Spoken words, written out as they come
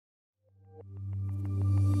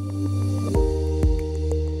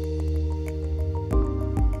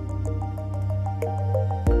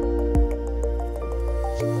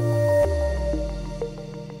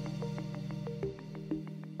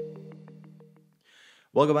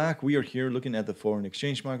Welcome back. We are here looking at the foreign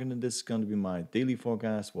exchange market, and this is going to be my daily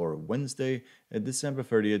forecast for Wednesday, December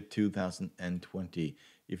 30th, 2020.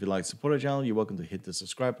 If you'd like to support our channel, you're welcome to hit the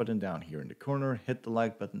subscribe button down here in the corner, hit the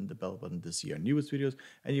like button, the bell button to see our newest videos,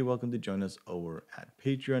 and you're welcome to join us over at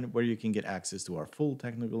Patreon, where you can get access to our full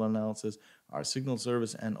technical analysis, our signal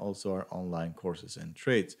service, and also our online courses and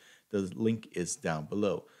trades. The link is down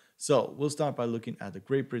below. So we'll start by looking at the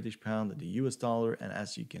Great British Pound and the US dollar, and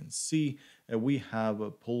as you can see, we have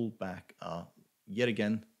a pullback yet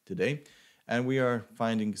again today, and we are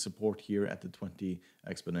finding support here at the 20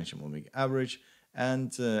 exponential moving average.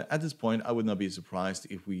 And at this point, I would not be surprised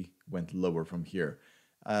if we went lower from here.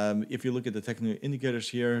 If you look at the technical indicators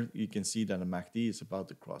here, you can see that the MACD is about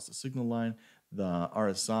to cross the signal line. The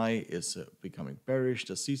RSI is becoming bearish,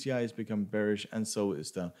 the CCI is becoming bearish, and so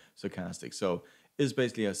is the stochastic. So it's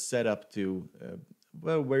basically a setup to,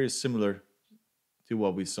 well, very similar to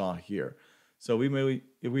what we saw here. So if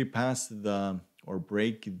we pass the or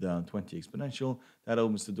break the 20 exponential, that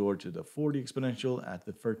opens the door to the 40 exponential at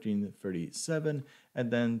the 1337,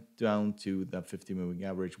 and then down to the 50 moving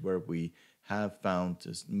average, where we have found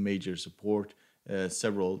major support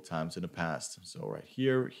several times in the past. So right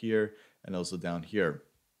here, here, and also down here.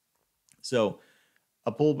 So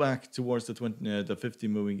a pullback towards the 50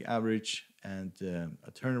 moving average and a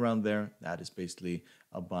turnaround there, that is basically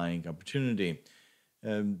a buying opportunity.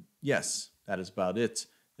 Yes, that is about it.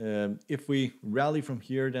 If we rally from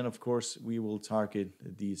here, then of course we will target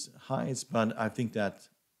these highs, but I think that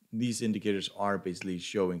these indicators are basically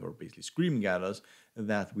showing or basically screaming at us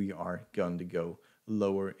that we are going to go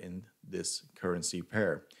lower in this currency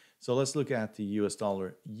pair. So let's look at the US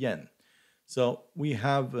dollar yen. So we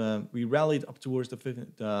rallied up towards the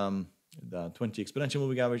 20 exponential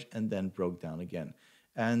moving average and then broke down again.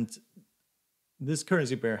 And this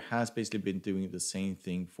currency pair has basically been doing the same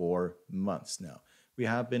thing for months now. We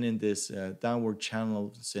have been in this downward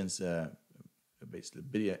channel since basically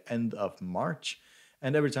the end of March.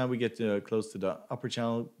 And every time we get close to the upper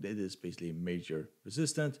channel, it is basically major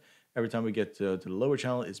resistance. Every time we get to the lower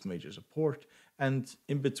channel, it's major support. And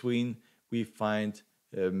in between, we find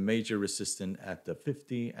major resistance at the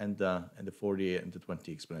 50 and the 40 and the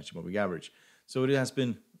 20 exponential moving average. So it has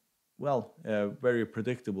been, well, very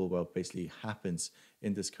predictable what basically happens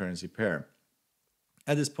in this currency pair.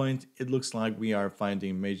 At this point, it looks like we are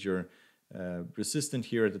finding major resistance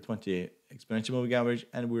here at the 20 exponential moving average,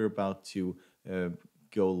 and we're about to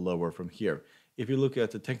go lower from here. If you look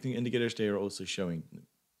at the technical indicators, they are also showing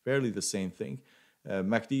fairly the same thing.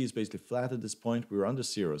 MACD is basically flat at this point. We're under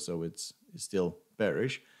zero, so it's still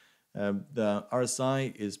bearish. The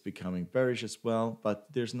RSI is becoming bearish as well,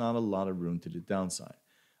 but there's not a lot of room to the downside.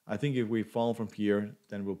 I think if we fall from here,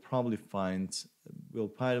 then we'll probably find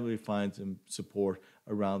some support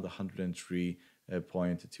around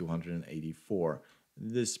 103.284,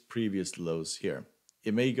 this previous lows here.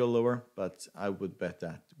 It may go lower, but I would bet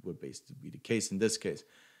that would basically be the case in this case.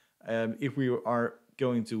 If we are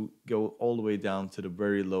going to go all the way down to the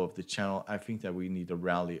very low of the channel, I think that we need a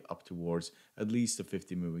rally up towards at least the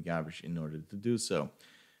 50 moving average in order to do so.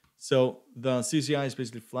 So the CCI is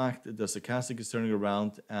basically flat, the stochastic is turning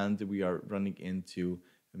around, and we are running into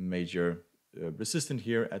a major resistance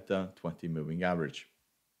here at the 20 moving average.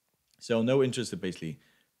 So no interest in basically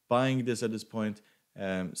buying this at this point.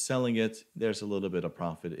 Selling it, there's a little bit of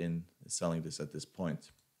profit in selling this at this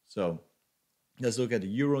point. So let's look at the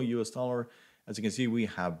euro US dollar. As you can see, we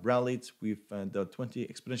have rallied. The 20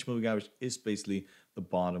 exponential moving average is basically the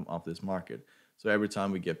bottom of this market. So every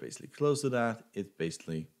time we get basically close to that, it's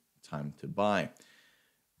basically time to buy.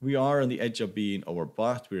 We are on the edge of being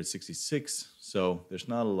overbought. We're at 66, so there's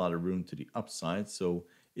not a lot of room to the upside. So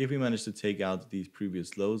if we manage to take out these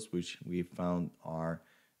previous lows, which we found are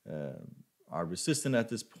resistant at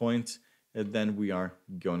this point, then we are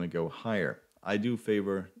going to go higher. I do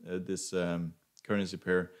favor this currency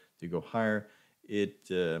pair to go higher.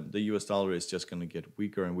 The US dollar is just going to get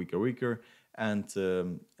weaker and weaker, and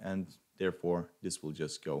therefore this will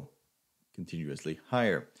just go continuously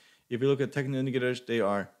higher. If you look at technical indicators, they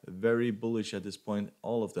are very bullish at this point,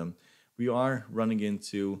 all of them. We are running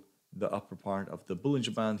into the upper part of the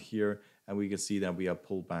Bollinger Band here, and we can see that we have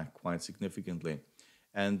pulled back quite significantly.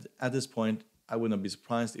 And at this point, I would not be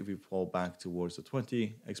surprised if we fall back towards the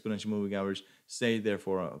 20 exponential moving average, stay there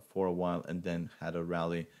for a while, and then had a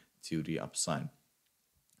rally to the upside.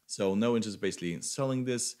 So no interest basically in selling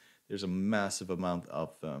this. There's a massive amount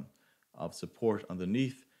of support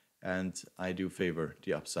underneath, and I do favor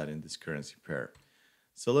the upside in this currency pair.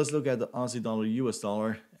 So let's look at the Aussie dollar, US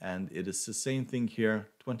dollar, and it is the same thing here.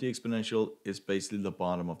 20 exponential is basically the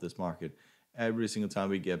bottom of this market. Every single time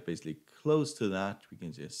we get basically close to that, we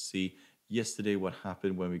can just see yesterday what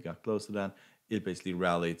happened when we got close to that. It basically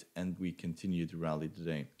rallied, and we continue to rally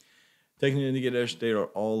today. Technical indicators, they are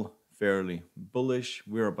all fairly bullish.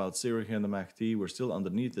 We're about zero here in the MACD. We're still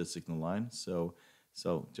underneath the signal line, so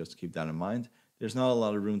just keep that in mind. There's not a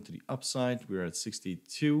lot of room to the upside. We're at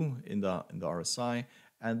 62 in the RSI,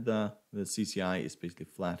 and the CCI is basically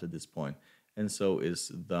flat at this point, and so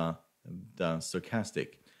is the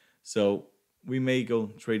stochastic. So we may go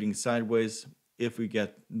trading sideways. If we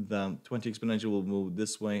get the 20 exponential, we'll move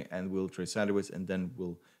this way and we'll trade sideways, and then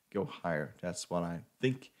we'll go higher. That's what I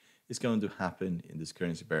think is going to happen in this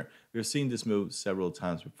currency pair. We've seen this move several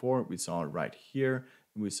times before. We saw it right here,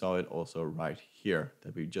 and we saw it also right here,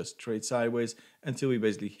 that we just trade sideways until we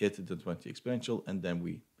basically hit the 20 exponential, and then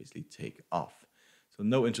we basically take off. So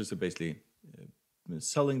no interest in basically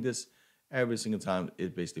selling this. Every single time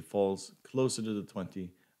it basically falls closer to the 20,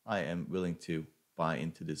 I am willing to buy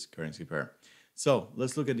into this currency pair. So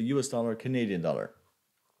let's look at the US dollar, Canadian dollar.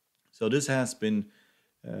 So this has been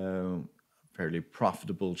fairly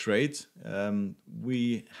profitable trade.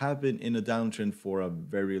 We have been in a downtrend for a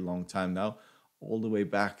very long time now, all the way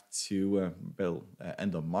back to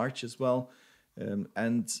end of March as well.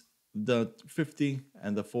 And the 50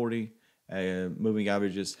 and the 40 moving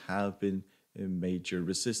averages have been a major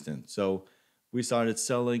resistance. So we started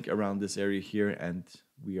selling around this area here, and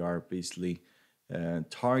we are basically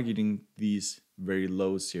targeting these very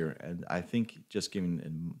lows here. And I think just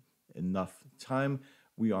given enough time,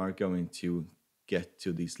 we are going to get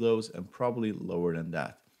to these lows and probably lower than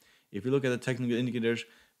that. If you look at the technical indicators,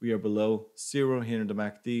 we are below zero here in the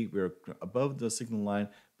MACD. We're above the signal line,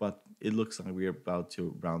 but it looks like we're about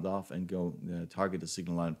to round off and go target the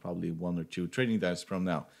signal line probably 1 or 2 trading days from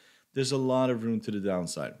now. There's a lot of room to the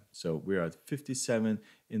downside. So we're at 57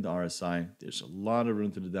 in the RSI. There's a lot of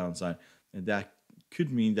room to the downside, and that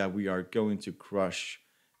could mean that we are going to crush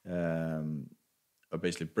or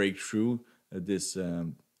basically break through this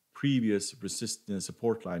previous resistance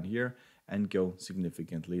support line here and go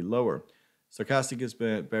significantly lower. Stochastic is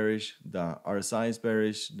bearish, the RSI is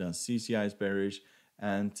bearish, the CCI is bearish,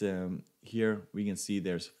 and here we can see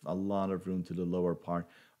there's a lot of room to the lower part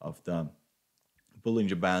of the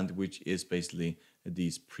Bollinger Band, which is basically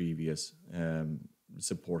these previous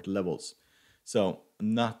support levels. So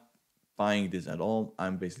I'm not buying this at all.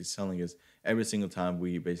 I'm basically selling this every single time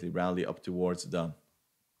we basically rally up towards the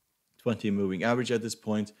 20 moving average. At this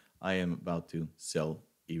point, I am about to sell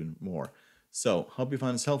even more. So hope you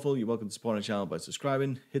find this helpful. You're welcome to support our channel by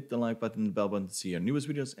subscribing, hit the like button and the bell button to see our newest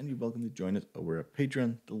videos, and you're welcome to join us over at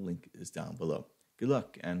Patreon. The link is down below. Good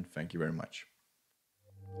luck and thank you very much.